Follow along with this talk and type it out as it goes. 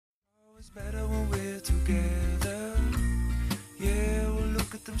It's better when we're together. Yeah, we'll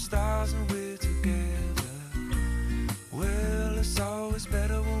look at them stars and we're together. Well, it's always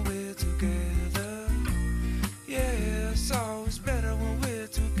better when we're together. Yeah, it's always better when we're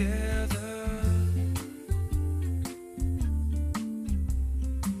together.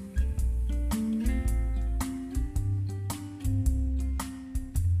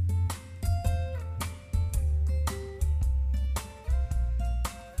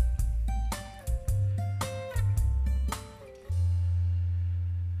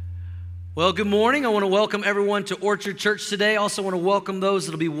 Well, good morning. I want to welcome everyone to Orchard Church today. I also want to welcome those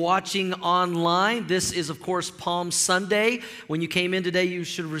that will be watching online. This is, of course, Palm Sunday. When you came in today, you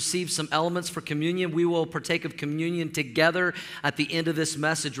should receive some elements for communion. We will partake of communion together at the end of this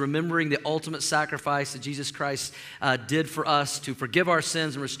message, remembering the ultimate sacrifice that Jesus Christ did for us to forgive our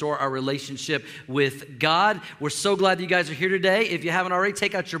sins and restore our relationship with God. We're so glad that you guys are here today. If you haven't already,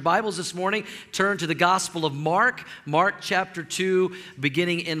 take out your Bibles this morning. Turn to the Gospel of Mark, Mark chapter 2,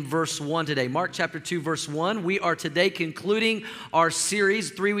 beginning in verse 1 today. Mark chapter 2, verse 1. We are today concluding our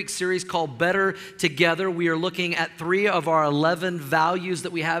series, 3-week series called Better Together. We are looking at 3 of our 11 values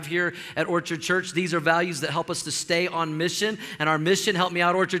that we have here at Orchard Church. These are values that help us to stay on mission. And our mission, help me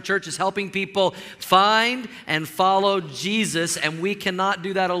out, Orchard Church, is helping people find and follow Jesus. And we cannot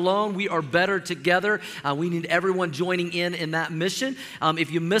do that alone. We are better together. We need everyone joining in that mission.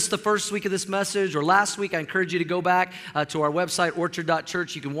 If you missed the first week of this message or last week, I encourage you to go back to our website,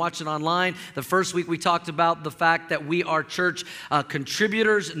 orchard.church. You can watch it online. The first week we talked about the fact that we are church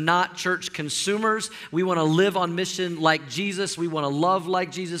contributors, not church consumers. We want to live on mission like Jesus. We want to love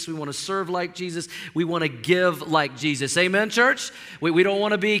like Jesus. We want to serve like Jesus. We want to give like Jesus. Amen, church? We don't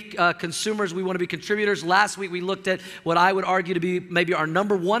want to be consumers. We want to be contributors. Last week we looked at what I would argue to be maybe our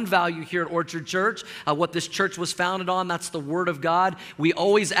number one value here at Orchard Church, what this church was founded on. That's the Word of God. We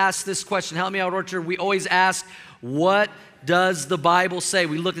always ask this question. Help me out, Orchard. We always ask, what does the Bible say?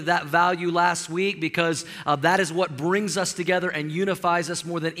 We looked at that value last week because that is what brings us together and unifies us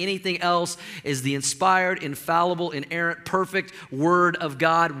more than anything else, is the inspired, infallible, inerrant, perfect Word of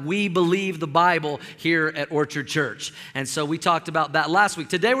God. We believe the Bible here at Orchard Church. And so we talked about that last week.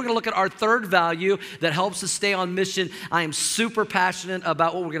 Today we're going to look at our third value that helps us stay on mission. I am super passionate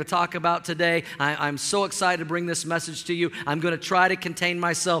about what we're going to talk about today. I'm so excited to bring this message to you. I'm going to try to contain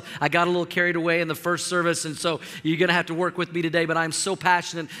myself. I got a little carried away in the first service, and so you're going to have to work with me today, but I'm so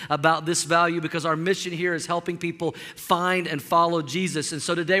passionate about this value because our mission here is helping people find and follow Jesus. And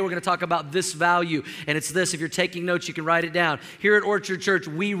so today we're going to talk about this value, and it's this. If you're taking notes, you can write it down. Here at Orchard Church,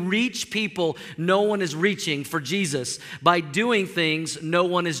 we reach people no one is reaching for Jesus by doing things no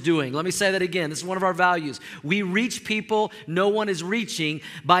one is doing. Let me say that again. This is one of our values. We reach people no one is reaching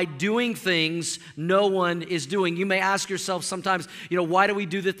by doing things no one is doing. You may ask yourself sometimes, why do we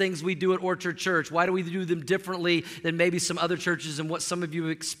do the things we do at Orchard Church? Why do we do them differently than maybe some other churches and what some of you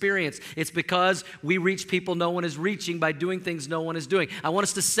have experienced? It's because we reach people no one is reaching by doing things no one is doing. I want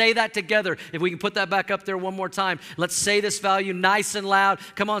us to say that together. If we can put that back up there one more time. Let's say this value nice and loud.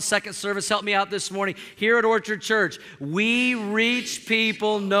 Come on, second service, help me out this morning. Here at Orchard Church, we reach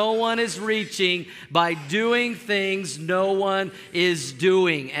people no one is reaching by doing things no one is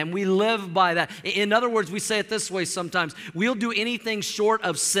doing. And we live by that. In other words, we say it this way sometimes. We'll do anything short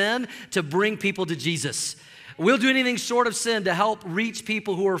of sin to bring people to Jesus. We'll do anything short of sin to help reach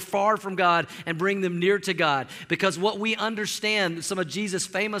people who are far from God and bring them near to God. Because what we understand, some of Jesus'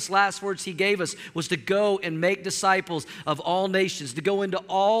 famous last words he gave us was to go and make disciples of all nations, to go into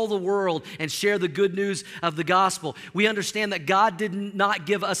all the world and share the good news of the gospel. We understand that God did not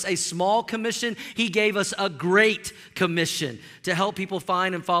give us a small commission. He gave us a great commission to help people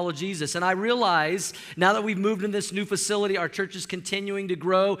find and follow Jesus. And I realize now that we've moved in this new facility, our church is continuing to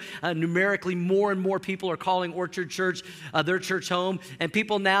grow. Numerically, more and more people are calling Orchard Church their church home. And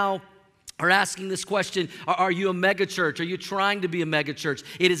people now are asking this question, are you a mega church? Are you trying to be a mega church?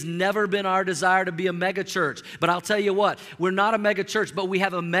 It has never been our desire to be a mega church. But I'll tell you what, we're not a mega church, but we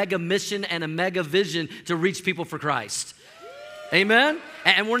have a mega mission and a mega vision to reach people for Christ. Amen?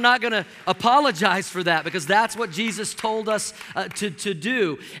 And we're not going to apologize for that because that's what Jesus told us to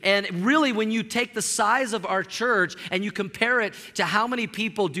do. And really, when you take the size of our church and you compare it to how many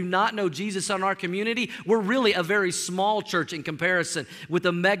people do not know Jesus in our community, we're really a very small church in comparison with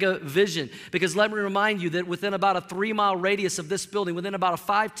a mega vision. Because let me remind you that within about a 3-mile radius of this building, within about a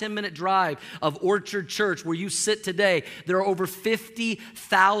 5-10 minute drive of Orchard Church where you sit today, there are over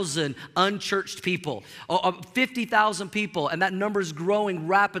 50,000 unchurched people. 50,000 people. And that numbers growing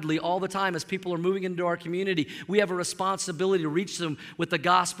rapidly all the time as people are moving into our community. We have a responsibility to reach them with the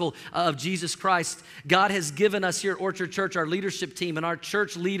gospel of Jesus Christ. God has given us here at Orchard Church, our leadership team and our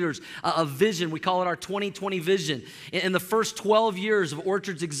church leaders, a vision. We call it our 2020 vision. In the first 12 years of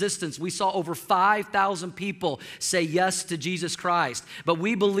Orchard's existence, we saw over 5,000 people say yes to Jesus Christ. But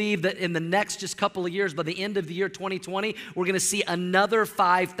we believe that in the next just couple of years, by the end of the year 2020, we're going to see another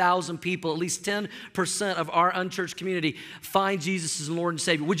 5,000 people, at least 10% of our unchurched community, find Jesus as Lord and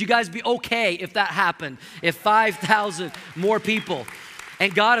Savior. Would you guys be okay if that happened? If 5,000 more people?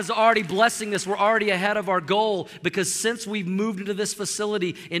 And God is already blessing this. We're already ahead of our goal because since we've moved into this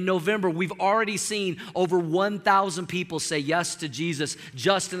facility in November, we've already seen over 1,000 people say yes to Jesus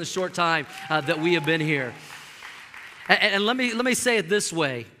just in the short time that we have been here. And let me say it this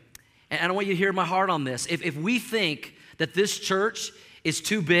way, and I want you to hear my heart on this. If we think that this church is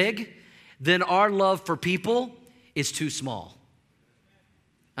too big, then our love for people is too small.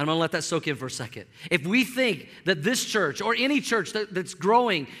 I'm going to let that soak in for a second. If we think that this church or any church that's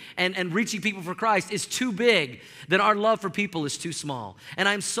growing and reaching people for Christ is too big, then our love for people is too small. And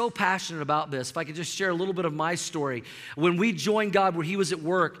I'm so passionate about this. If I could just share a little bit of my story. When we joined God, where He was at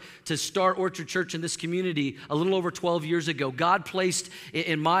work to start Orchard Church in this community a little over 12 years ago, God placed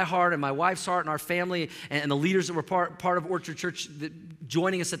in my heart and my wife's heart and our family and the leaders that were part of Orchard Church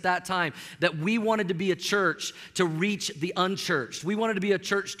joining us at that time, that we wanted to be a church to reach the unchurched. We wanted to be a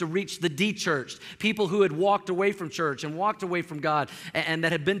church to reach the de-churched, people who had walked away from church and walked away from God and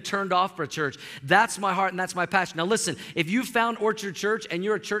that had been turned off for a church. That's my heart and that's my passion. Now listen, if you found Orchard Church and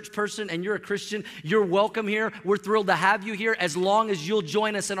you're a church person and you're a Christian, you're welcome here. We're thrilled to have you here as long as you'll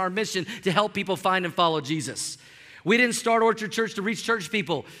join us in our mission to help people find and follow Jesus. We didn't start Orchard Church to reach church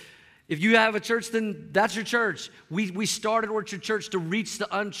people. If you have a church, then that's your church. We started Orchard Church to reach the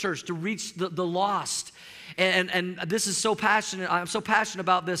unchurched, to reach the lost. And this is so passionate. I'm so passionate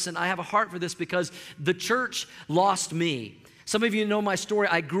about this, and I have a heart for this because the church lost me. Some of you know my story.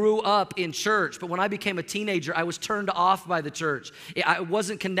 I grew up in church, but when I became a teenager, I was turned off by the church. It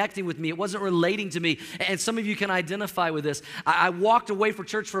wasn't connecting with me. It wasn't relating to me. And some of you can identify with this. I walked away from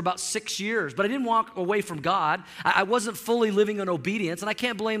church for about 6 years, but I didn't walk away from God. I wasn't fully living in obedience, and I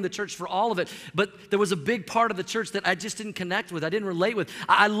can't blame the church for all of it, but there was a big part of the church that I just didn't connect with. I didn't relate with.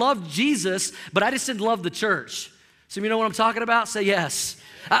 I loved Jesus, but I just didn't love the church. So you know what I'm talking about? Say yes.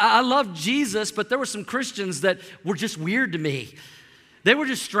 I love Jesus, but there were some Christians that were just weird to me. They were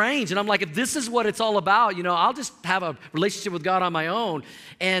just strange. And I'm like, if this is what it's all about, I'll just have a relationship with God on my own.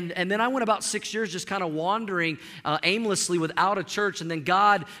 And then I went about 6 years just kind of wandering aimlessly without a church. And then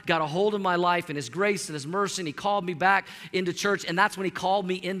God got a hold of my life and His grace and His mercy. And He called me back into church. And that's when He called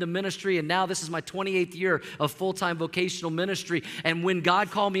me into ministry. And now this is my 28th year of full-time vocational ministry. And when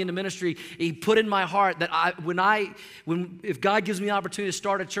God called me into ministry, He put in my heart that if God gives me an opportunity to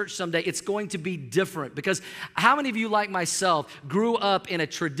start a church someday, it's going to be different. Because how many of you, like myself, grew up in a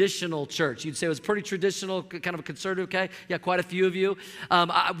traditional church? You'd say it was pretty traditional, kind of a conservative, okay? Yeah, quite a few of you.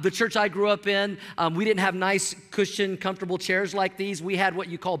 The church I grew up in, we didn't have nice, cushion, comfortable chairs like these. We had what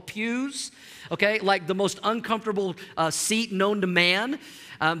you call pews, okay? Like the most uncomfortable seat known to man.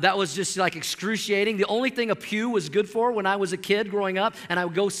 That was just like excruciating. The only thing a pew was good for when I was a kid growing up and I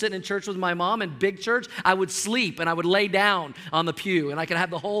would go sit in church with my mom in big church, I would sleep and I would lay down on the pew and I could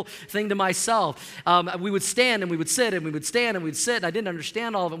have the whole thing to myself. We would stand and we would sit and we would stand and we'd sit, and I didn't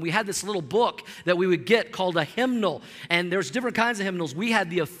understand all of it. We had this little book that we would get called a hymnal, and there's different kinds of hymnals. We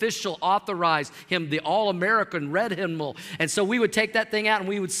had the official authorized hymn, the All-American Red Hymnal, and so we would take that thing out and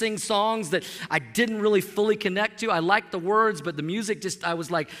we would sing songs that I didn't really fully connect to. I liked the words, but the music I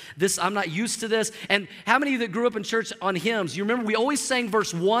was like, I'm not used to this. And how many of you that grew up in church on hymns, you remember we always sang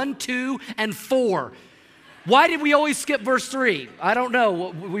verse 1, 2, and 4. Why did we always skip verse 3? I don't know.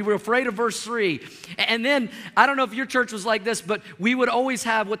 We were afraid of verse 3. And then, I don't know if your church was like this, but we would always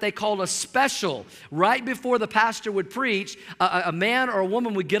have what they called a special. Right before the pastor would preach, a man or a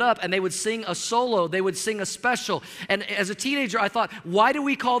woman would get up and they would sing a solo. They would sing a special. And as a teenager, I thought, why do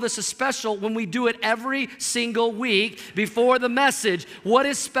we call this a special when we do it every single week before the message? What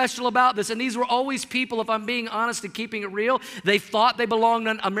is special about this? And these were always people, if I'm being honest and keeping it real, they thought they belonged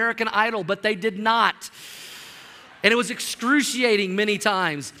on American Idol, but they did not. And it was excruciating many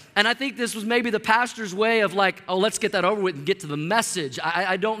times. And I think this was maybe the pastor's way of like, oh, let's get that over with and get to the message.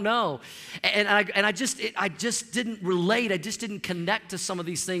 I don't know. And I just didn't relate. I just didn't connect to some of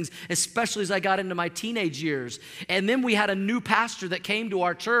these things, especially as I got into my teenage years. And then we had a new pastor that came to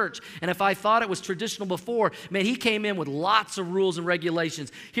our church. And if I thought it was traditional before, man, he came in with lots of rules and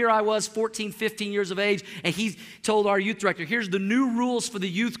regulations. Here I was, 14, 15 years of age, and he told our youth director, here's the new rules for the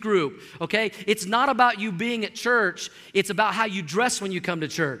youth group, okay? It's not about you being at church. church, it's about how you dress when you come to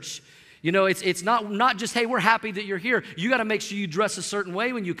church. You know, it's not just, hey, we're happy that you're here. You got to make sure you dress a certain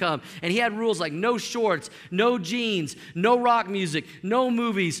way when you come. And he had rules like no shorts, no jeans, no rock music, no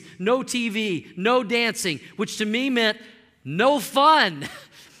movies, no TV, no dancing, which to me meant no fun.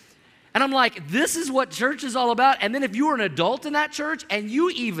 And I'm like, this is what church is all about. And then if you were an adult in that church and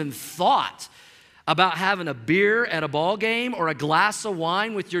you even thought about having a beer at a ball game or a glass of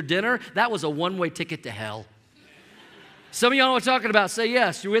wine with your dinner, that was a one-way ticket to hell. Some of y'all know what I'm talking about. Say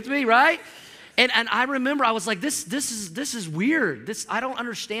yes. You with me, right? And I remember I was like, this is weird. I don't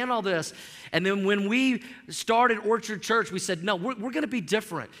understand all this. And then when we started Orchard Church, we said, no, we're going to be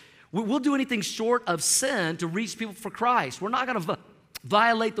different. We'll do anything short of sin to reach people for Christ. We're not going to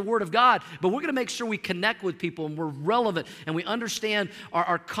violate the Word of God, but we're going to make sure we connect with people and we're relevant and we understand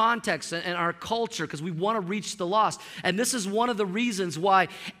our context and our culture because we want to reach the lost. And this is one of the reasons why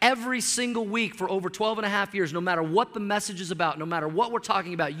every single week for over 12 and a half years, no matter what the message is about, no matter what we're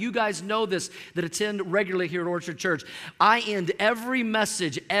talking about, you guys know this that attend regularly here at Orchard Church, I end every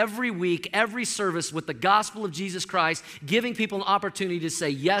message, every week, every service with the gospel of Jesus Christ, giving people an opportunity to say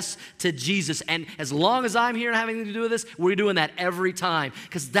yes to Jesus. And as long as I'm here and having anything to do with this, we're doing that every time.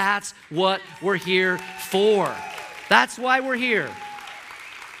 Because that's what we're here for. That's why we're here.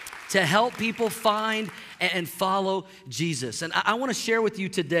 To help people find and follow Jesus. And I want to share with you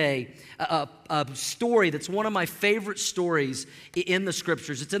today a story that's one of my favorite stories in the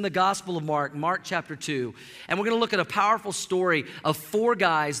scriptures. It's in the Gospel of Mark, Mark chapter 2. And we're going to look at a powerful story of 4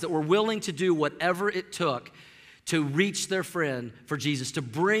 guys that were willing to do whatever it took to reach their friend for Jesus, to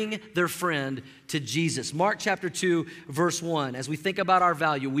bring their friend to Jesus. Mark chapter 2, verse 1. As we think about our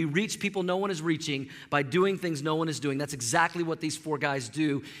value, we reach people no one is reaching by doing things no one is doing. That's exactly what these 4 guys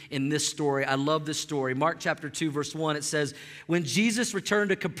do in this story. I love this story. Mark chapter 2, verse 1, it says, when Jesus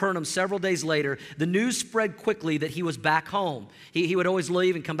returned to Capernaum several days later, the news spread quickly that he was back home. He would always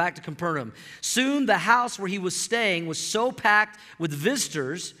leave and come back to Capernaum. Soon the house where he was staying was so packed with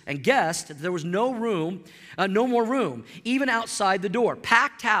visitors and guests that there was no more room, even outside the door.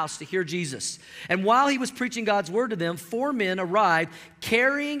 Packed house to hear Jesus. And while he was preaching God's word to them, 4 men arrived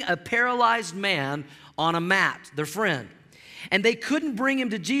carrying a paralyzed man on a mat, their friend. And they couldn't bring him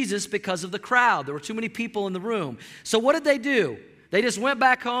to Jesus because of the crowd. There were too many people in the room. So what did they do? They just went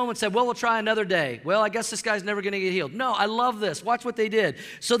back home and said, well, we'll try another day. Well, I guess this guy's never going to get healed. No, I love this. Watch what they did.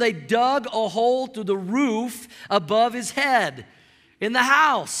 So they dug a hole through the roof above his head in the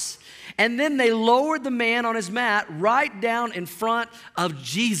house. And then they lowered the man on his mat right down in front of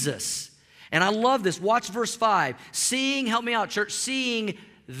Jesus. And I love this. Watch verse 5. Seeing, help me out, church, seeing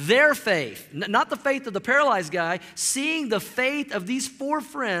their faith, not the faith of the paralyzed guy, seeing the faith of these 4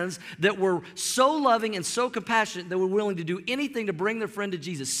 friends that were so loving and so compassionate that were willing to do anything to bring their friend to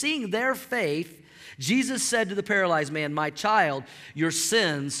Jesus. Seeing their faith, Jesus said to the paralyzed man, my child, your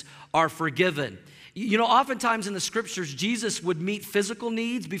sins are forgiven. You know, oftentimes in the scriptures, Jesus would meet physical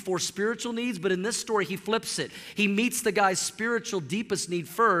needs before spiritual needs, but in this story, he flips it. He meets the guy's spiritual deepest need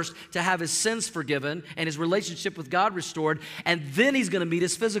first to have his sins forgiven and his relationship with God restored, and then he's going to meet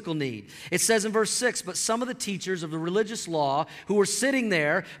his physical need. It says in verse 6, but some of the teachers of the religious law who were sitting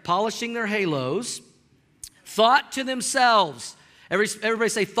there polishing their halos thought to themselves, everybody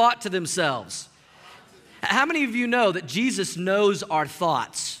say thought to themselves. How many of you know that Jesus knows our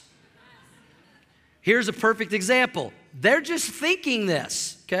thoughts? Here's a perfect example. They're just thinking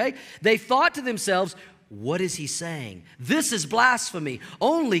this, okay? They thought to themselves, what is he saying? This is blasphemy.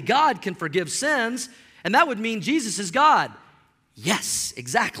 Only God can forgive sins, and that would mean Jesus is God. Yes,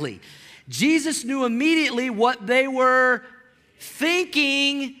 exactly. Jesus knew immediately what they were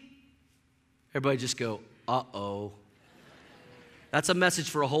thinking. Everybody just go, uh-oh. That's a message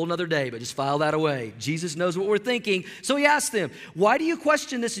for a whole nother day, but just file that away. Jesus knows what we're thinking. So he asked them, why do you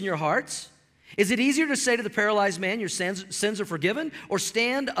question this in your hearts? Is it easier to say to the paralyzed man, your sins are forgiven, or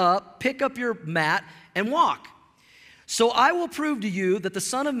stand up, pick up your mat, and walk? So I will prove to you that the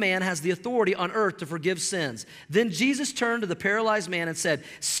Son of Man has the authority on earth to forgive sins. Then Jesus turned to the paralyzed man and said,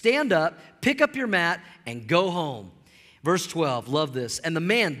 stand up, pick up your mat, and go home. Verse 12, love this. And the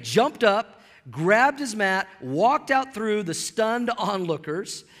man jumped up, grabbed his mat, walked out through the stunned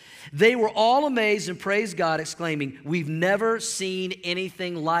onlookers. They were all amazed and praised God, exclaiming, we've never seen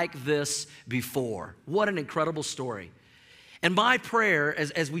anything like this before. What an incredible story. And my prayer,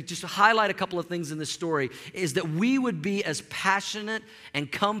 as we just highlight a couple of things in this story, is that we would be as passionate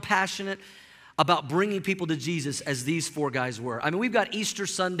and compassionate about bringing people to Jesus as these four guys were. I mean, we've got Easter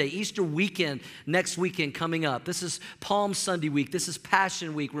Sunday, Easter weekend, next weekend coming up. This is Palm Sunday week. This is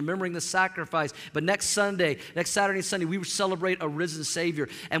Passion Week, remembering the sacrifice. But next Saturday and Sunday, we celebrate a risen Savior.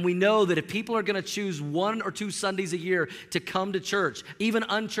 And we know that if people are going to choose 1 or 2 Sundays a year to come to church, even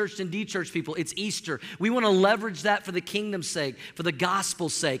unchurched and de-churched people, it's Easter. We want to leverage that for the kingdom's sake, for the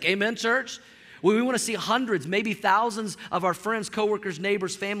gospel's sake. Amen, church? We want to see hundreds, maybe thousands of our friends, coworkers,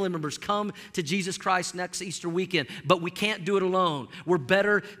 neighbors, family members come to Jesus Christ next Easter weekend. But we can't do it alone. We're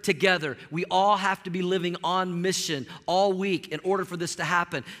better together. We all have to be living on mission all week in order for this to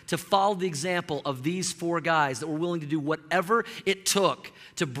happen, to follow the example of these four guys that were willing to do whatever it took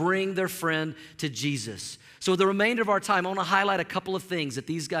to bring their friend to Jesus. So the remainder of our time, I want to highlight a couple of things that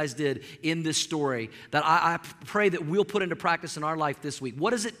these guys did in this story that I pray that we'll put into practice in our life this week.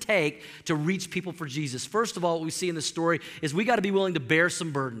 What does it take to reach people for Jesus? First of all, what we see in this story is we got to be willing to bear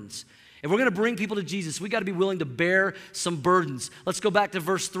some burdens. If we're going to bring people to Jesus, we got to be willing to bear some burdens. Let's go back to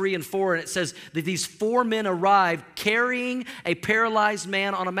verse 3 and 4, and it says that these 4 men arrived carrying a paralyzed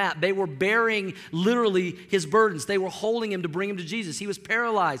man on a mat. They were bearing literally his burdens. They were holding him to bring him to Jesus. He was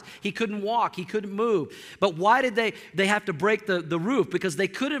paralyzed. He couldn't walk. He couldn't move. But why did they have to break the roof? Because they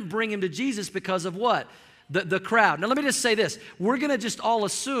couldn't bring him to Jesus because of what? The crowd. Now let me just say this. We're going to just all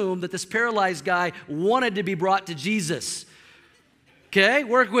assume that this paralyzed guy wanted to be brought to Jesus. Okay,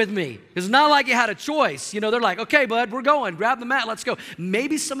 work with me. It's not like you had a choice. You know, they're like, okay, bud, we're going. Grab the mat, let's go.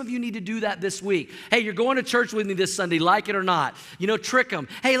 Maybe some of you need to do that this week. Hey, you're going to church with me this Sunday, like it or not. You know, trick them.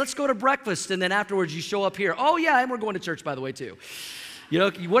 Hey, let's go to breakfast, and then afterwards you show up here. Oh, yeah, and we're going to church, by the way, too. You know,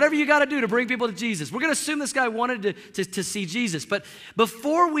 whatever you got to do to bring people to Jesus. We're going to assume this guy wanted to see Jesus. But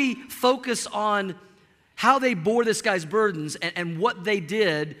before we focus on how they bore this guy's burdens and what they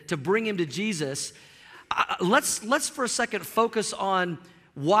did to bring him to Jesus, let's for a second focus on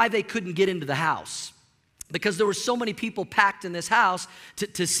why they couldn't get into the house. Because there were so many people packed in this house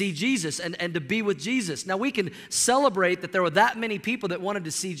to see Jesus and to be with Jesus. Now, we can celebrate that there were that many people that wanted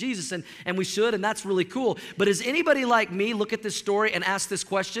to see Jesus, and we should, and that's really cool. But does anybody like me look at this story and ask this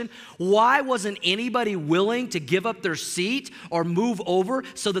question? Why wasn't anybody willing to give up their seat or move over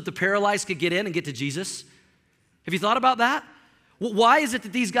so that the paralyzed could get in and get to Jesus? Have you thought about that? Why is it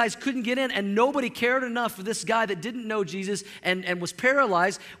that these guys couldn't get in and nobody cared enough for this guy that didn't know Jesus and was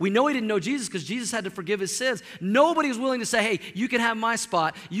paralyzed? We know he didn't know Jesus because Jesus had to forgive his sins. Nobody was willing to say, hey, you can have my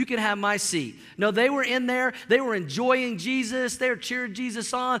spot. You can have my seat. No, they were in there. They were enjoying Jesus. They were cheering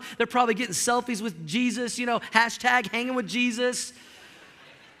Jesus on. They're probably getting selfies with Jesus, you know, hashtag hanging with Jesus.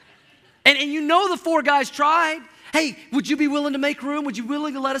 And you know the 4 guys tried. Hey, would you be willing to make room? Would you be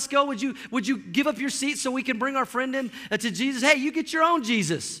willing to let us go? Would you give up your seat so we can bring our friend in to Jesus? Hey, you get your own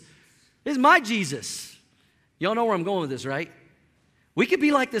Jesus. This is my Jesus. Y'all know where I'm going with this, right? We can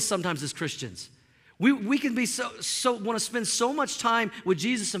be like this sometimes as Christians. We can be so want to spend so much time with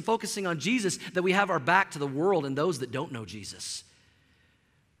Jesus and focusing on Jesus that we have our back to the world and those that don't know Jesus.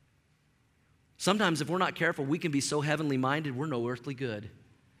 Sometimes if we're not careful, we can be so heavenly minded, we're no earthly good.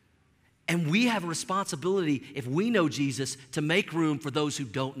 And we have a responsibility, if we know Jesus, to make room for those who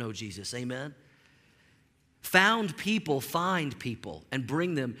don't know Jesus. Amen? Found people find people and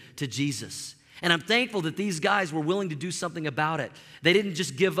bring them to Jesus. And I'm thankful that these guys were willing to do something about it. They didn't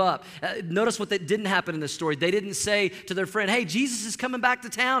just give up. Notice what didn't happen in this story. They didn't say to their friend, hey, Jesus is coming back to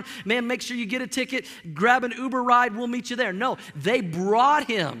town. Man, make sure you get a ticket. Grab an Uber ride. We'll meet you there. No, they brought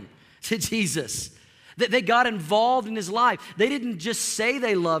him to Jesus. They got involved in his life. They didn't just say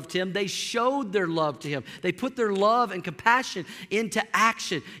they loved him. They showed their love to him. They put their love and compassion into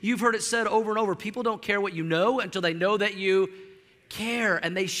action. You've heard it said over and over, people don't care what you know until they know that you care.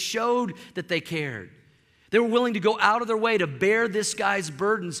 And they showed that they cared. They were willing to go out of their way to bear this guy's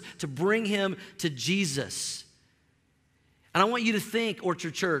burdens, to bring him to Jesus. And I want you to think,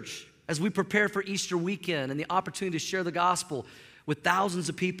 Orchard Church, as we prepare for Easter weekend and the opportunity to share the gospel with thousands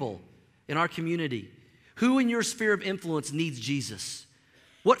of people in our community, who in your sphere of influence needs Jesus?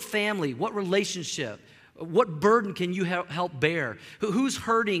 What family, what relationship, what burden can you help bear? Who's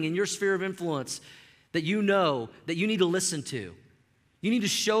hurting in your sphere of influence that you know that you need to listen to? You need to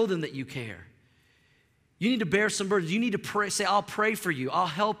show them that you care. You need to bear some burdens. You need to pray, say, I'll pray for you. I'll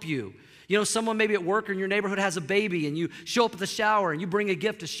help you. You know, someone maybe at work or in your neighborhood has a baby and you show up at the shower and you bring a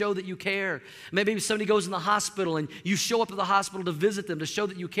gift to show that you care. Maybe somebody goes in the hospital and you show up at the hospital to visit them to show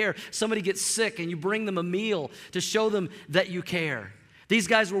that you care. Somebody gets sick and you bring them a meal to show them that you care. These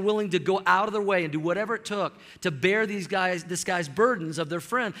guys were willing to go out of their way and do whatever it took to bear this guy's burdens of their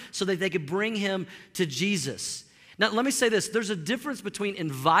friend so that they could bring him to Jesus. Now, let me say this. There's a difference between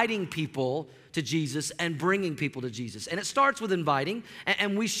inviting people to Jesus and bringing people to Jesus. And it starts with inviting,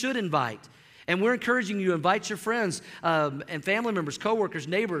 and we should invite. And we're encouraging you to invite your friends and family members, coworkers,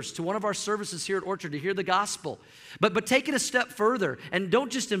 neighbors to one of our services here at Orchard to hear the gospel. But take it a step further, and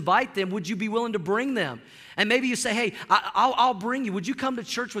don't just invite them. Would you be willing to bring them? And maybe you say, hey, I'll bring you. Would you come to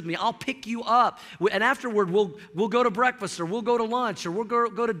church with me? I'll pick you up. And afterward, we'll go to breakfast, or we'll go to lunch, or we'll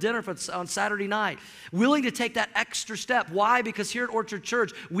go to dinner on Saturday night. Willing to take that extra step. Why? Because here at Orchard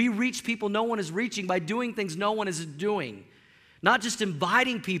Church, we reach people no one is reaching by doing things no one is doing. Not just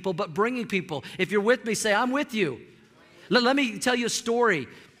inviting people, but bringing people. If you're with me, say, I'm with you. Let me tell you a story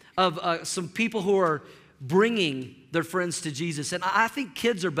of some people who are bringing their friends to Jesus. And I think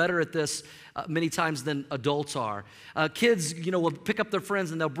kids are better at this many times than adults are. Kids, will pick up their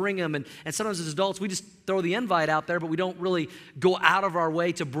friends and they'll bring them. And sometimes as adults, we just throw the invite out there, but we don't really go out of our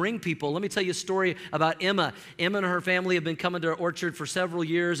way to bring people. Let me tell you a story about Emma. Emma and her family have been coming to Orchard for several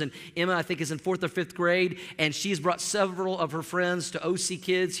years. And Emma, I think, is in 4th or 5th grade. And she's brought several of her friends to OC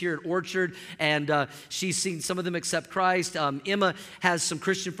Kids here at Orchard. And she's seen some of them accept Christ. Emma has some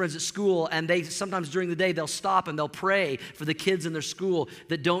Christian friends at school. And they sometimes during the day, they'll stop and they'll pray for the kids in their school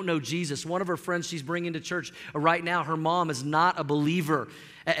that don't know Jesus. One of her friends she's bringing to church right now, her mom is not a believer,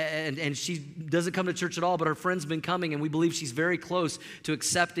 and she doesn't come to church at all, but her friend's been coming, and we believe she's very close to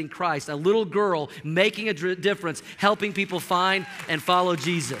accepting Christ. A little girl making a difference, helping people find and follow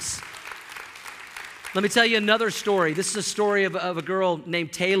Jesus. Let me tell you another story. This is a story of a girl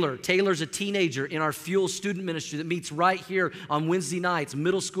named Taylor. Taylor's a teenager in our Fuel student ministry that meets right here on Wednesday nights,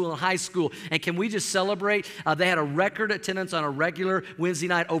 middle school and high school. And can we just celebrate? They had a record attendance on a regular Wednesday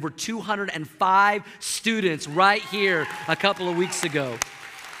night, over 205 students right here a couple of weeks ago.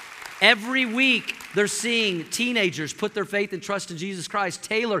 Every week, they're seeing teenagers put their faith and trust in Jesus Christ.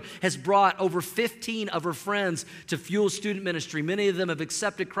 Taylor has brought over 15 of her friends to Fuel Student Ministry. Many of them have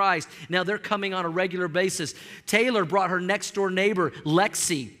accepted Christ. Now they're coming on a regular basis. Taylor brought her next door neighbor,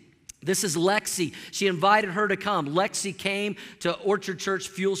 Lexi. This is Lexi. She invited her to come. Lexi came to Orchard Church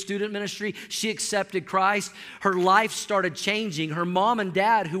Fuel Student Ministry. She accepted Christ. Her life started changing. Her mom and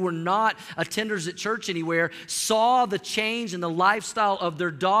dad, who were not attenders at church anywhere, saw the change in the lifestyle of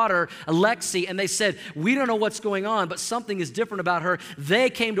their daughter, Lexi, and they said, we don't know what's going on, but something is different about her. They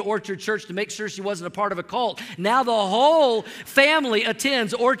came to Orchard Church to make sure she wasn't a part of a cult. Now the whole family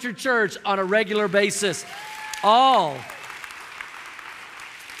attends Orchard Church on a regular basis. All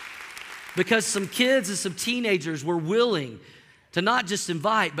because some kids and some teenagers were willing to not just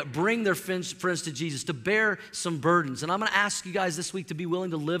invite, but bring their friends to Jesus, to bear some burdens. And I'm going to ask you guys this week to be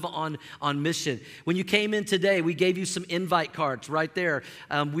willing to live on mission. When you came in today, we gave you some invite cards right there.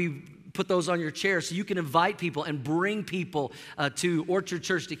 We put those on your chair so you can invite people and bring people to Orchard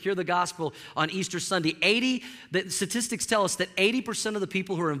Church to hear the gospel on Easter Sunday. The statistics tell us that 80% of the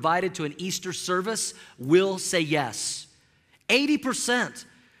people who are invited to an Easter service will say yes. 80%.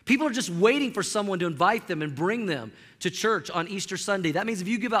 People are just waiting for someone to invite them and bring them to church on Easter Sunday. That means if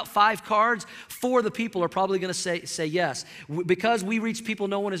you give out 5 cards, 4 of the people are probably going to say yes. Because we reach people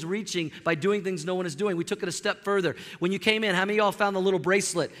no one is reaching by doing things no one is doing, we took it a step further. When you came in, how many of y'all found the little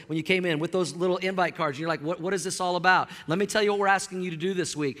bracelet when you came in with those little invite cards? You're like, what is this all about? Let me tell you what we're asking you to do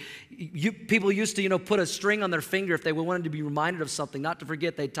this week. People used to, put a string on their finger if they wanted to be reminded of something, not to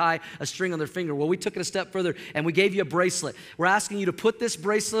forget. They'd tie a string on their finger. Well, we took it a step further, and we gave you a bracelet. We're asking you to put this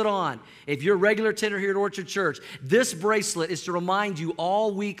bracelet on. If you're a regular attender here at Orchard Church, this bracelet is to remind you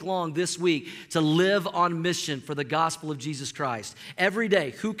all week long this week to live on mission for the gospel of Jesus Christ. Every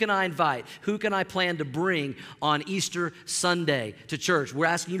day, who can I invite? Who can I plan to bring on Easter Sunday to church? We're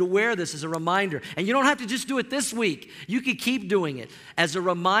asking you to wear this as a reminder. And you don't have to just do it this week. You can keep doing it as a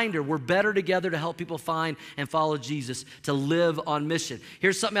reminder. We're better together to help people find and follow Jesus, to live on mission.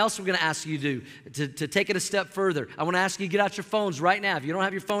 Here's something else we're going to ask you to do, to take it a step further. I want to ask you to get out your phones right now. If you don't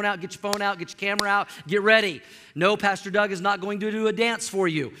have your phone out, get your phone out, get your camera out, get ready. No, Pastor Doug is not going to do a dance for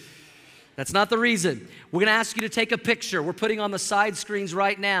you. That's not the reason. We're going to ask you to take a picture. We're putting on the side screens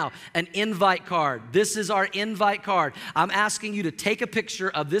right now an invite card. This is our invite card. I'm asking you to take a picture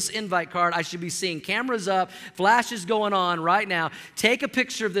of this invite card. I should be seeing cameras up, flashes going on right now. Take a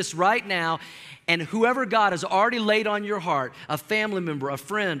picture of this right now. And whoever God has already laid on your heart, a family member, a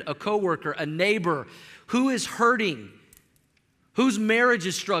friend, a coworker, a neighbor, who is hurting, whose marriage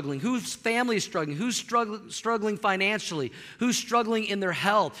is struggling, whose family is struggling, who's struggling financially, who's struggling in their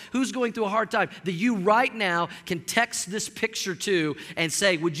health, who's going through a hard time, that you right now can text this picture to and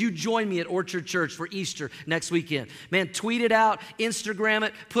say, would you join me at Orchard Church for Easter next weekend? Man, tweet it out, Instagram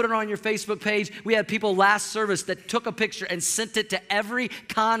it, put it on your Facebook page. We had people last service that took a picture and sent it to every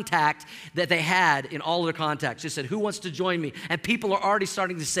contact that they had in all of their contacts. Just said, who wants to join me? And people are already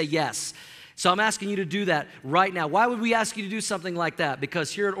starting to say yes. So I'm asking you to do that right now. Why would we ask you to do something like that? Because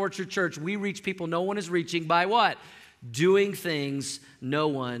here at Orchard Church, we reach people no one is reaching by what? Doing things no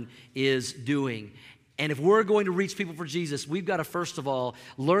one is doing. And if we're going to reach people for Jesus, we've got to, first of all,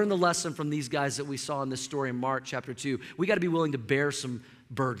 learn the lesson from these guys that we saw in this story in Mark chapter 2. We got to be willing to bear some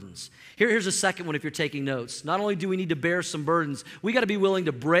burdens. Here's a second one if you're taking notes. Not only do we need to bear some burdens, we got to be willing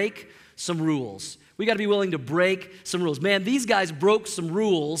to break some rules. We got to be willing to break some rules. Man, these guys broke some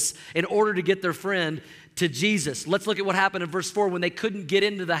rules in order to get their friend to Jesus. Let's look at what happened in verse 4 when they couldn't get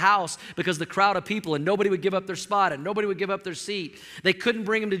into the house because the crowd of people, and nobody would give up their spot and nobody would give up their seat. They couldn't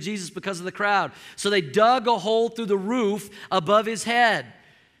bring him to Jesus because of the crowd. So they dug a hole through the roof above his head,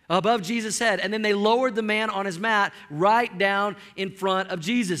 above Jesus' head, and then they lowered the man on his mat right down in front of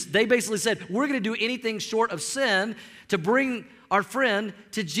Jesus. They basically said, we're going to do anything short of sin to bring our friend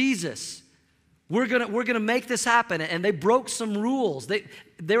to Jesus. We're gonna make this happen. And they broke some rules. They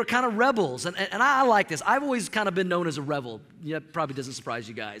were kind of rebels. And I like this. I've always kind of been known as a rebel. Yeah, probably doesn't surprise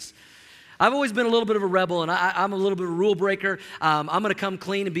you guys. I've always been a little bit of a rebel, and I'm a little bit of a rule breaker. I'm going to come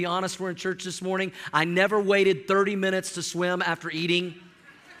clean and be honest. We're in church this morning. I never waited 30 minutes to swim after eating.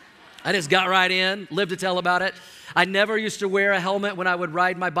 I just got right in, lived to tell about it. I never used to wear a helmet when I would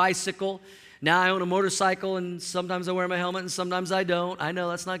ride my bicycle. Now I own a motorcycle, and sometimes I wear my helmet, and sometimes I don't. I know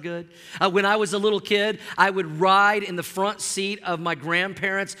that's not good. When I was a little kid, I would ride in the front seat of my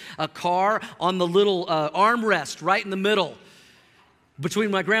grandparents' car on the little armrest right in the middle between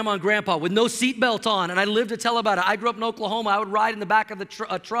my grandma and grandpa with no seatbelt on, and I lived to tell about it. I grew up in Oklahoma. I would ride in the back of the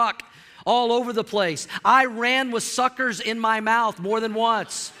truck all over the place. I ran with suckers in my mouth more than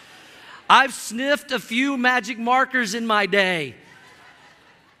once. I've sniffed a few magic markers in my day.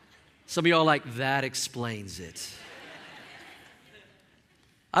 Some of y'all are like, that explains it.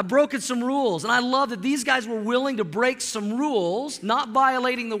 I've broken some rules, and I love that these guys were willing to break some rules, not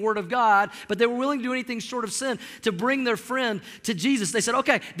violating the Word of God, but they were willing to do anything short of sin to bring their friend to Jesus. They said,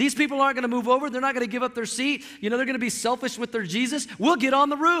 okay, these people aren't going to move over. They're not going to give up their seat. You know, they're going to be selfish with their Jesus. We'll get on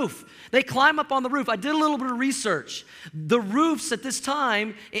the roof. They climb up on the roof. I did a little bit of research. The roofs at this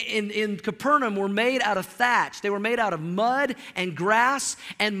time in Capernaum were made out of thatch. They were made out of mud and grass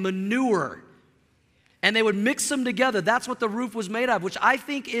and manure. And they would mix them together. That's what the roof was made of, which I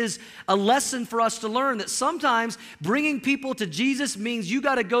think is a lesson for us to learn, that sometimes bringing people to Jesus means you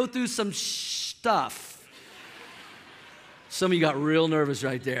got to go through some stuff. Some of you got real nervous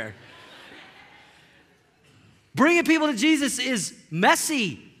right there. Bringing people to Jesus is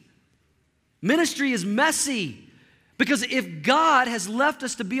messy. Ministry is messy. Because if God has left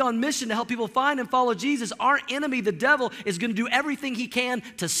us to be on mission to help people find and follow Jesus, our enemy, the devil, is going to do everything he can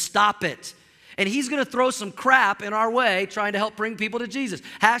to stop it. And he's going to throw some crap in our way trying to help bring people to Jesus.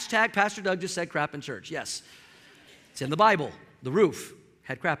 Hashtag Pastor Doug just said crap in church. Yes. It's in the Bible. The roof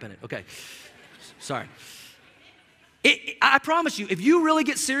had crap in it. Okay. Sorry. I promise you, if you really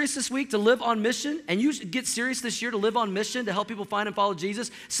get serious this week to live on mission, and you get serious this year to live on mission to help people find and follow Jesus,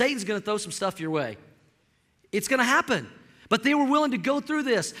 Satan's going to throw some stuff your way. It's going to happen. But they were willing to go through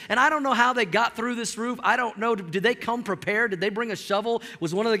this. And I don't know how they got through this roof. I don't know. Did they come prepared? Did they bring a shovel?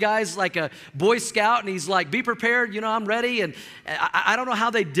 Was one of the guys like a Boy Scout and he's like, be prepared, you know, I'm ready. And I don't know how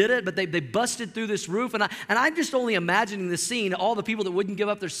they did it, but they busted through this roof. And I'm just only imagining the scene. All the people that wouldn't give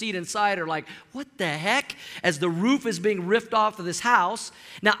up their seat inside are like, what the heck? As the roof is being ripped off of this house.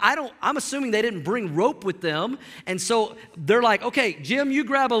 Now, I'm assuming they didn't bring rope with them. And so they're like, okay, Jim, you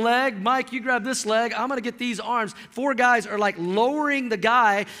grab a leg. Mike, you grab this leg. I'm going to get these arms. 4 guys are like lowering the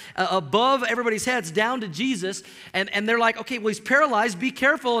guy above everybody's heads down to Jesus. And they're like, okay, well, he's paralyzed. Be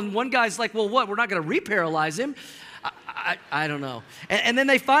careful. And one guy's like, well, what? We're not going to re-paralyze him. I don't know. And then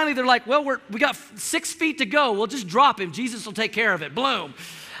they're like, well, we got 6 feet to go. We'll just drop him. Jesus will take care of it. Bloom.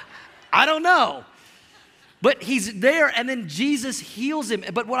 I don't know. But he's there, and then Jesus heals him.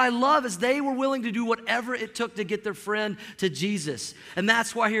 But what I love is they were willing to do whatever it took to get their friend to Jesus. And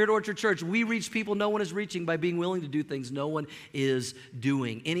that's why here at Orchard Church, we reach people no one is reaching by being willing to do things no one is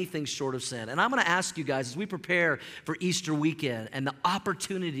doing, anything short of sin. And I'm going to ask you guys, as we prepare for Easter weekend and the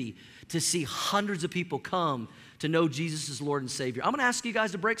opportunity to see hundreds of people come to know Jesus as Lord and Savior, I'm going to ask you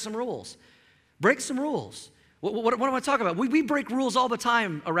guys to break some rules. Break some rules. What am I talking about? We break rules all the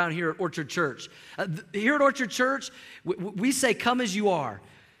time around here at Orchard Church. Here at Orchard Church, we say, come as you are.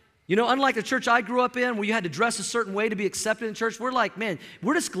 You know, unlike the church I grew up in where you had to dress a certain way to be accepted in church, we're like, man,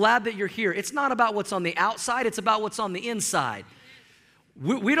 we're just glad that you're here. It's not about what's on the outside, it's about what's on the inside.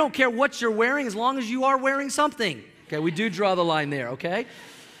 We don't care what you're wearing as long as you are wearing something. Okay, we do draw the line there, okay?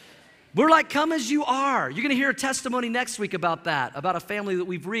 We're like, come as you are. You're going to hear a testimony next week about that, about a family that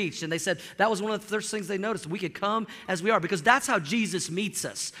we've reached. And they said that was one of the first things they noticed. We could come as we are because that's how Jesus meets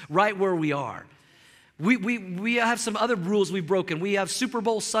us, right where we are. We have some other rules we've broken. We have Super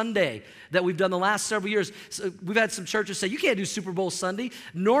Bowl Sunday that we've done the last several years. So we've had some churches say, you can't do Super Bowl Sunday.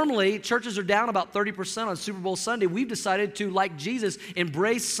 Normally, churches are down about 30% on Super Bowl Sunday. We've decided to, like Jesus,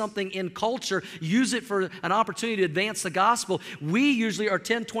 embrace something in culture, use it for an opportunity to advance the gospel. We usually are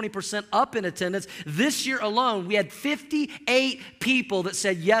 10, 20% up in attendance. This year alone, we had 58 people that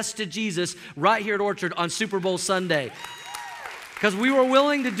said yes to Jesus right here at Orchard on Super Bowl Sunday. Because we were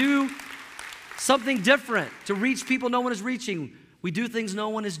willing to do something different to reach people no one is reaching. We do things no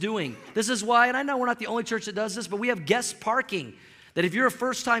one is doing. This is why, and I know we're not the only church that does this, but we have guest parking. That if you're a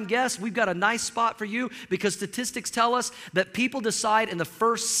first-time guest, we've got a nice spot for you because statistics tell us that people decide in the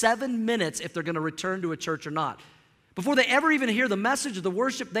first 7 minutes if they're going to return to a church or not. Before they ever even hear the message or the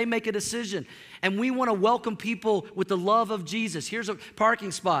worship, they make a decision. And we want to welcome people with the love of Jesus. Here's a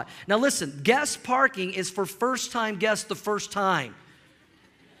parking spot. Now listen, guest parking is for first-time guests the first time.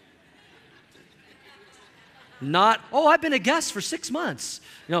 Not, oh, I've been a guest for 6 months.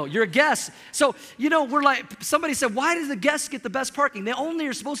 No, you're a guest. So, we're like, somebody said, why does the guest get the best parking? They only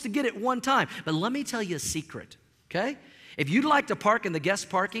are supposed to get it one time. But let me tell you a secret, okay? If you'd like to park in the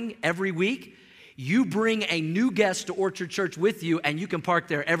guest parking every week, you bring a new guest to Orchard Church with you, and you can park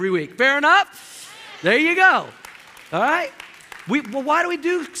there every week. Fair enough? There you go. All right? Well, why do we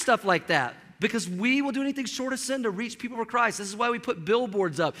do stuff like that? Because we will do anything short of sin to reach people for Christ. This is why we put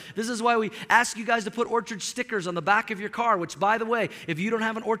billboards up. This is why we ask you guys to put Orchard stickers on the back of your car, which, by the way, if you don't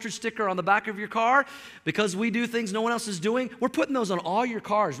have an Orchard sticker on the back of your car, because we do things no one else is doing, we're putting those on all your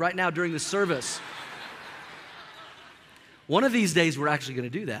cars right now during the service. One of these days, we're actually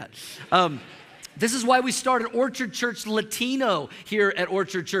going to do that. This is why we started Orchard Church Latino here at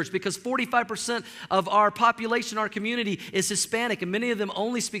Orchard Church, because 45% of our population, our community, is Hispanic, and many of them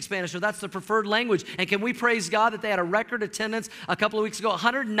only speak Spanish, so that's their preferred language. And can we praise God that they had a record attendance a couple of weeks ago,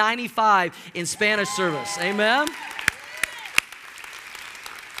 195 in Spanish service. Amen?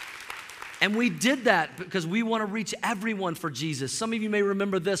 And we did that because we want to reach everyone for Jesus. Some of you may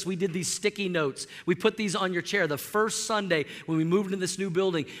remember this. We did these sticky notes. We put these on your chair. The first Sunday when we moved into this new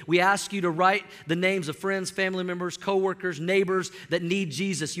building, we asked you to write the names of friends, family members, coworkers, neighbors that need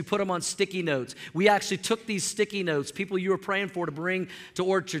Jesus. You put them on sticky notes. We actually took these sticky notes, people you were praying for to bring to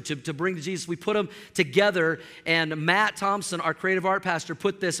Orchard, to bring to Jesus. We put them together, and Matt Thompson, our creative art pastor,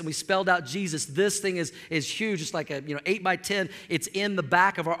 put this, and we spelled out Jesus. This thing is huge. It's like a 8 by 10. It's in the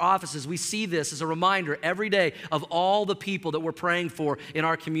back of our offices. We see this as a reminder every day of all the people that we're praying for in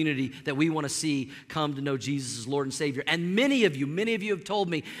our community that we want to see come to know Jesus as Lord and Savior. And many of you have told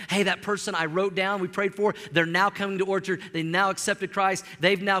me, hey, that person I wrote down, we prayed for, they're now coming to Orchard. They now accepted Christ.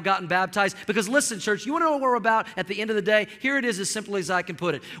 They've now gotten baptized. Because listen, church, you want to know what we're about at the end of the day? Here it is, as simply as I can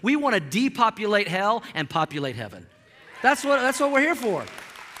put it. We want to depopulate hell and populate heaven. That's what we're here for.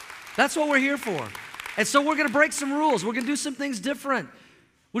 That's what we're here for. And so we're going to break some rules. We're going to do some things different.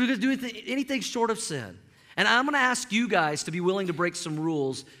 We're going to do anything short of sin. And I'm going to ask you guys to be willing to break some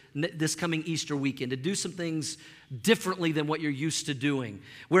rules this coming Easter weekend, to do some things differently than what you're used to doing.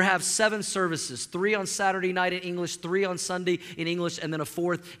 We'll have 7 services, 3 on Saturday night in English, 3 on Sunday in English, and then a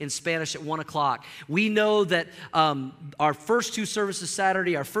 4th in Spanish at 1 o'clock. We know that our first 2 services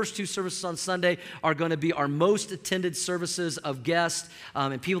Saturday, our first 2 services on Sunday are going to be our most attended services of guests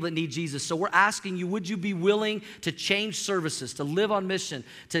and people that need Jesus. So we're asking you, would you be willing to change services, to live on mission,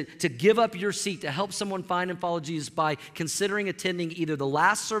 to give up your seat, to help someone find and follow Jesus by considering attending either the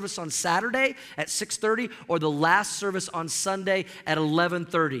last service on Saturday at 6:30 or the last service on Sunday at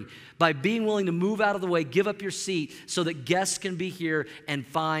 11:30. By being willing to move out of the way, give up your seat so that guests can be here and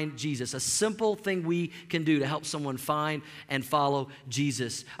find Jesus. A simple thing we can do to help someone find and follow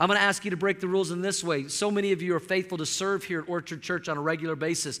Jesus. I'm going to ask you to break the rules in this way. So many of you are faithful to serve here at Orchard Church on a regular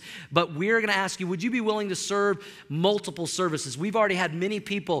basis, but we're going to ask you, would you be willing to serve multiple services? We've already had many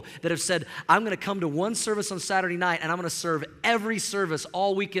people that have said, I'm going to come to one service on Saturday night and I'm going to serve every service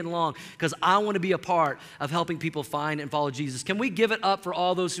all weekend long because I want to be a part of helping people find and follow Jesus. Can we give it up for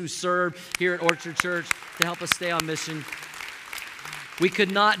all those who serve here at Orchard Church to help us stay on mission? We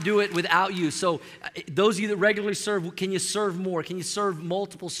could not do it without you. So those of you that regularly serve, can you serve more? Can you serve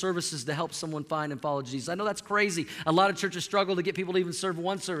multiple services to help someone find and follow Jesus? I know that's crazy. A lot of churches struggle to get people to even serve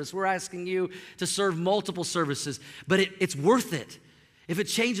one service. We're asking you to serve multiple services, but it's worth it. If it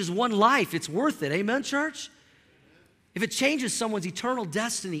changes one life, it's worth it. Amen, church? If it changes someone's eternal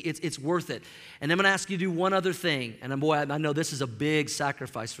destiny, it's worth it. And I'm going to ask you to do one other thing. And boy, I know this is a big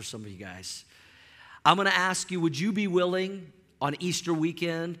sacrifice for some of you guys. I'm going to ask you, would you be willing on Easter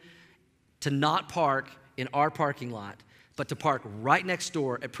weekend, to not park in our parking lot, but to park right next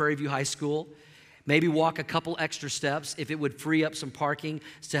door at Prairie View High School. Maybe walk a couple extra steps if it would free up some parking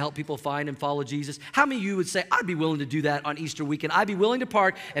to help people find and follow Jesus. How many of you would say, I'd be willing to do that on Easter weekend? I'd be willing to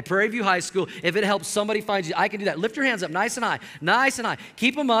park at Prairie View High School if it helps somebody find you. I can do that. Lift your hands up nice and high, nice and high.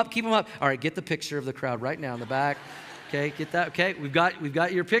 Keep them up, keep them up. All right, get the picture of the crowd right now in the back. Okay, get that. Okay, we've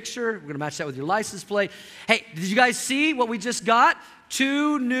got your picture. We're going to match that with your license plate. Hey, did you guys see what we just got?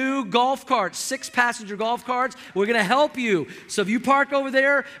 2 new golf carts, 6-passenger golf carts. We're going to help you. So if you park over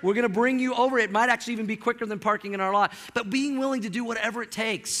there, we're going to bring you over. It might actually even be quicker than parking in our lot. But being willing to do whatever it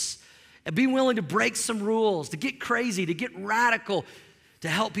takes, and being willing to break some rules, to get crazy, to get radical, to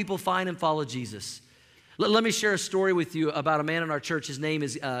help people find and follow Jesus. Let me share a story with you about a man in our church. His name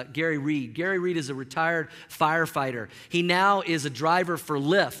is Gary Reed. Gary Reed is a retired firefighter. He now is a driver for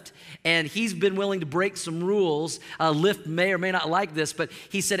Lyft, and he's been willing to break some rules. Lyft may or may not like this, but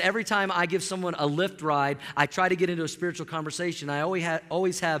he said every time I give someone a Lyft ride, I try to get into a spiritual conversation. I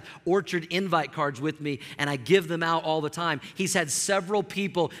always have Orchard invite cards with me, and I give them out all the time. He's had several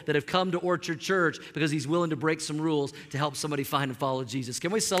people that have come to Orchard Church because he's willing to break some rules to help somebody find and follow Jesus.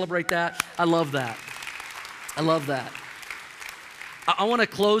 Can we celebrate that? I love that. I love that. I want to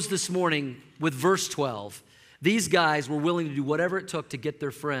close this morning with verse 12. These guys were willing to do whatever it took to get their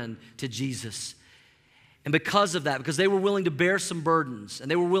friend to Jesus. And because of that, because they were willing to bear some burdens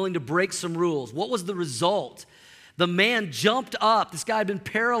and they were willing to break some rules, what was the result? The man jumped up. This guy had been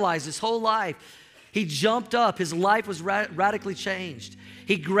paralyzed his whole life. He jumped up. His life was radically changed.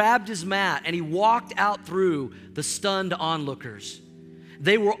 He grabbed his mat and he walked out through the stunned onlookers.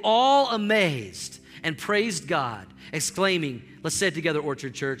 They were all amazed and praised God, exclaiming, let's say it together,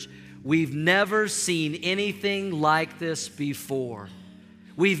 Orchard Church, we've never seen anything like this before.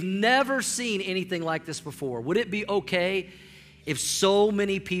 We've never seen anything like this before. Would it be okay if so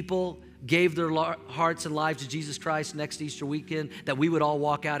many people gave their hearts and lives to Jesus Christ next Easter weekend that we would all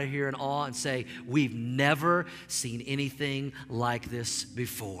walk out of here in awe and say, we've never seen anything like this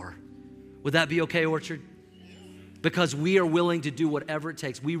before? Would that be okay, Orchard? Because we are willing to do whatever it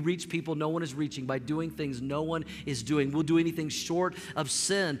takes. We reach people no one is reaching by doing things no one is doing. We'll do anything short of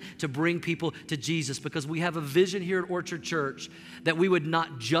sin to bring people to Jesus, because we have a vision here at Orchard Church that we would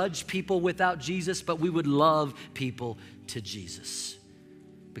not judge people without Jesus, but we would love people to Jesus.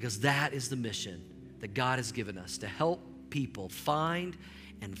 Because that is the mission that God has given us, to help people find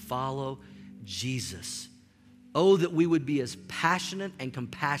and follow Jesus. Oh, that we would be as passionate and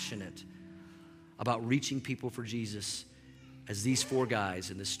compassionate about reaching people for Jesus as these 4 guys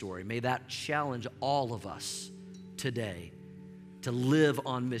in this story. May that challenge all of us today to live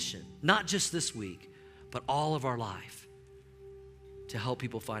on mission, not just this week, but all of our life, to help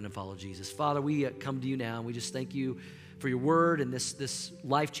people find and follow Jesus. Father, we come to you now and we just thank you for your word and this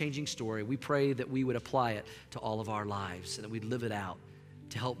life-changing story. We pray that we would apply it to all of our lives and that we'd live it out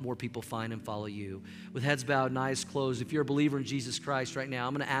to help more people find and follow you. With heads bowed and eyes closed, if you're a believer in Jesus Christ right now,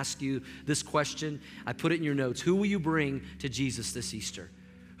 I'm going to ask you this question. I put it in your notes. Who will you bring to Jesus this Easter?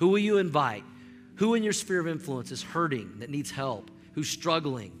 Who will you invite? Who in your sphere of influence is hurting, that needs help, who's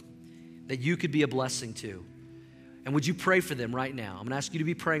struggling, that you could be a blessing to? And would you pray for them right now? I'm going to ask you to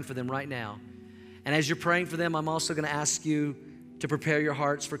be praying for them right now. And as you're praying for them, I'm also going to ask you to prepare your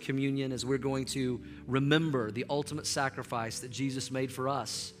hearts for communion as we're going to remember the ultimate sacrifice that Jesus made for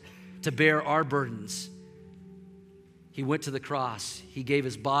us to bear our burdens. He went to the cross. He gave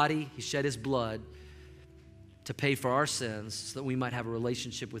his body. He shed his blood to pay for our sins so that we might have a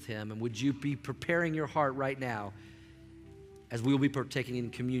relationship with him. And would you be preparing your heart right now as we will be partaking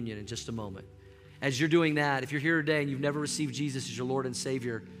in communion in just a moment? As you're doing that, if you're here today and you've never received Jesus as your Lord and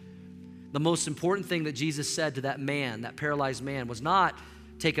Savior, the most important thing that Jesus said to that man, that paralyzed man, was not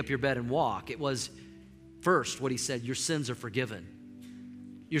take up your bed and walk. It was first what he said, your sins are forgiven.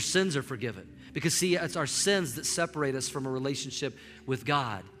 Your sins are forgiven. Because see, it's our sins that separate us from a relationship with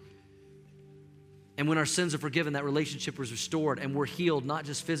God. And when our sins are forgiven, that relationship was restored and we're healed, not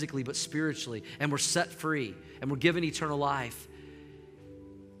just physically, but spiritually. And we're set free and we're given eternal life.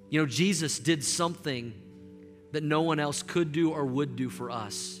 You know, Jesus did something that no one else could do or would do for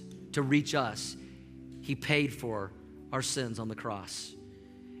us. To reach us, he paid for our sins on the cross.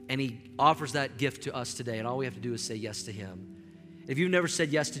 And he offers that gift to us today. And all we have to do is say yes to him. If you've never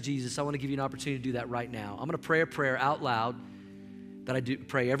said yes to Jesus, I want to give you an opportunity to do that right now. I'm going to pray a prayer out loud that I do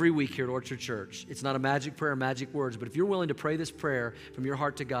pray every week here at Orchard Church. It's not a magic prayer, magic words, but if you're willing to pray this prayer from your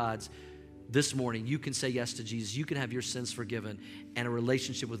heart to God's this morning, you can say yes to Jesus. You can have your sins forgiven and a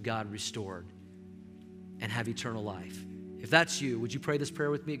relationship with God restored and have eternal life. If that's you, would you pray this prayer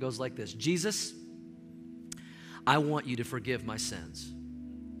with me? It goes like this. Jesus, I want you to forgive my sins.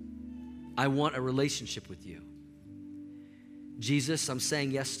 I want a relationship with you. Jesus, I'm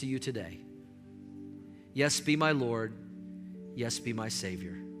saying yes to you today. Yes, be my Lord. Yes, be my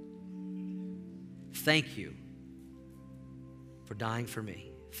Savior. Thank you for dying for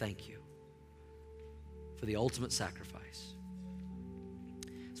me. Thank you for the ultimate sacrifice.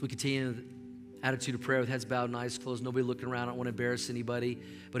 As we continue the attitude of prayer with heads bowed and eyes closed, nobody looking around, I don't want to embarrass anybody.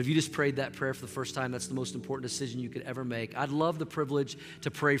 But if you just prayed that prayer for the first time, that's the most important decision you could ever make. I'd love the privilege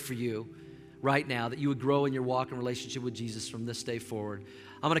to pray for you right now, that you would grow in your walk and relationship with Jesus from this day forward.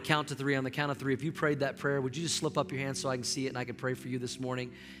 I'm going to count to 3. On the count of 3, if you prayed that prayer, would you just slip up your hand so I can see it and I can pray for you this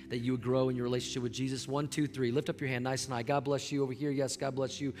morning, that you would grow in your relationship with Jesus? 1, 2, 3. Lift up your hand nice and high. God bless you over here. Yes, God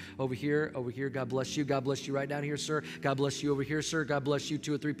bless you over here. Over here, God bless you. God bless you right down here, sir. God bless you over here, sir. God bless you.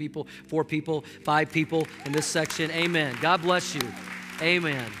 2 or 3 people, 4 people, 5 people in this section. Amen. God bless you.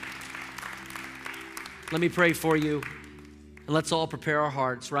 Amen. Let me pray for you, and let's all prepare our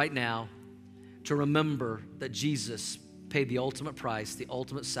hearts right now to remember that Jesus paid the ultimate price, the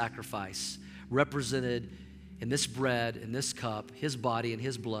ultimate sacrifice, represented in this bread, in this cup, his body and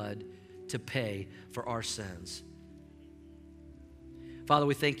his blood, to pay for our sins. Father,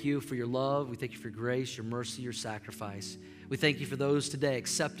 we thank you for your love. We thank you for your grace, your mercy, your sacrifice. We thank you for those today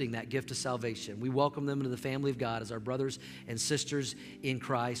accepting that gift of salvation. We welcome them into the family of God as our brothers and sisters in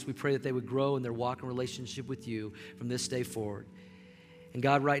Christ. We pray that they would grow in their walk and relationship with you from this day forward. And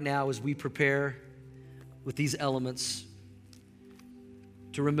God, right now, as we prepare with these elements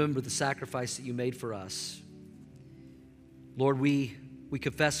to remember the sacrifice that you made for us, Lord, we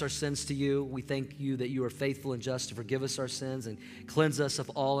confess our sins to you. We thank you that you are faithful and just to forgive us our sins and cleanse us of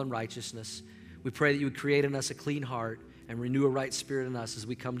all unrighteousness. We pray that you would create in us a clean heart and renew a right spirit in us as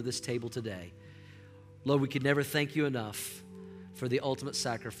we come to this table today. Lord, we could never thank you enough for the ultimate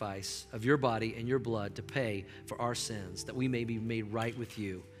sacrifice of your body and your blood to pay for our sins, that we may be made right with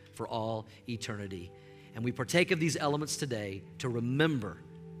you for all eternity. And we partake of these elements today to remember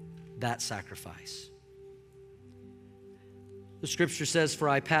that sacrifice. The scripture says, "For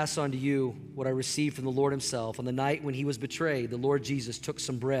I pass on to you what I received from the Lord himself. On the night when he was betrayed, the Lord Jesus took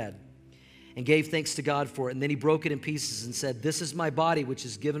some bread and gave thanks to God for it. And then he broke it in pieces and said, 'This is my body, which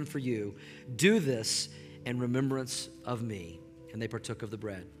is given for you. Do this in remembrance of me.' And they partook of the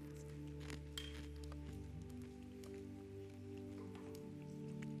bread.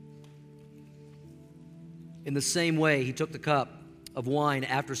 In the same way, he took the cup of wine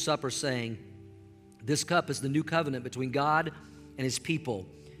after supper, saying, 'This cup is the new covenant between God and his people,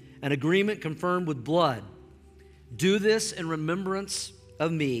 an agreement confirmed with blood. Do this in remembrance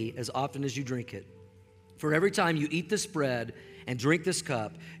of me as often as you drink it. For every time you eat this bread and drink this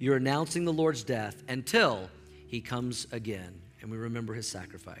cup, you're announcing the Lord's death until he comes again.'" And we remember his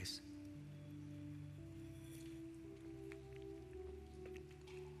sacrifice.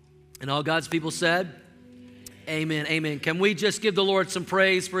 And all God's people said, amen, amen. Can we just give the Lord some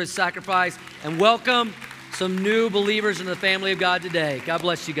praise for his sacrifice and welcome some new believers into the family of God today? God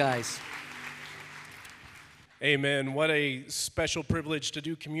bless you guys. Amen. What a special privilege to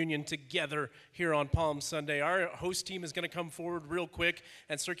do communion together here on Palm Sunday. Our host team is going to come forward real quick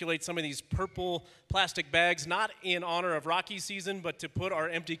and circulate some of these purple plastic bags, not in honor of Rocky season, but to put our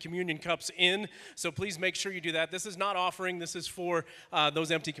empty communion cups in. So please make sure you do that. This is not offering. This is for those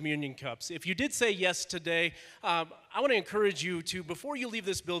empty communion cups. If you did say yes today, I want to encourage you to, before you leave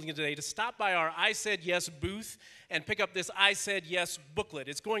this building today, to stop by our I Said Yes booth and pick up this I Said Yes booklet.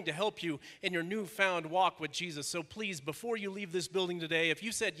 It's going to help you in your newfound walk with Jesus. So please, before you leave this building today, if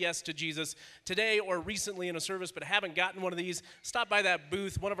you said yes to Jesus today or recently in a service but haven't gotten one of these, stop by that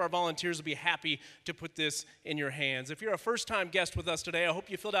booth. One of our volunteers will be happy to put this in your hands. If you're a first-time guest with us today, I hope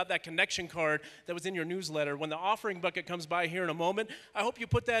you filled out that connection card that was in your newsletter. When the offering bucket comes by here in a moment, I hope you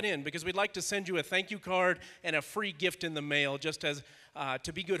put that in, because we'd like to send you a thank you card and a free gift in the mail, just as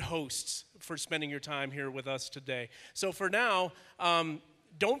to be good hosts for spending your time here with us today. So for now,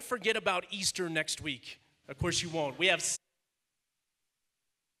 don't forget about Easter next week. Of course you won't. We have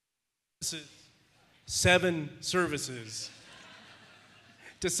 7 services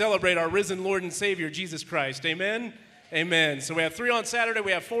to celebrate our risen Lord and Savior, Jesus Christ. Amen? Amen. So we have 3 on Saturday,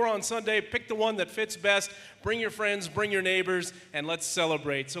 we have 4 on Sunday. Pick the one that fits best. Bring your friends, bring your neighbors, and let's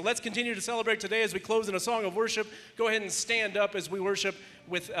celebrate. So let's continue to celebrate today as we close in a song of worship. Go ahead and stand up as we worship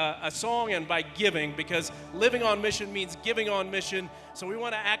with a song and by giving, because living on mission means giving on mission. So we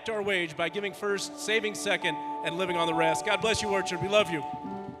want to act our wage by giving first, saving second, and living on the rest. God bless you, Orchard. We love you.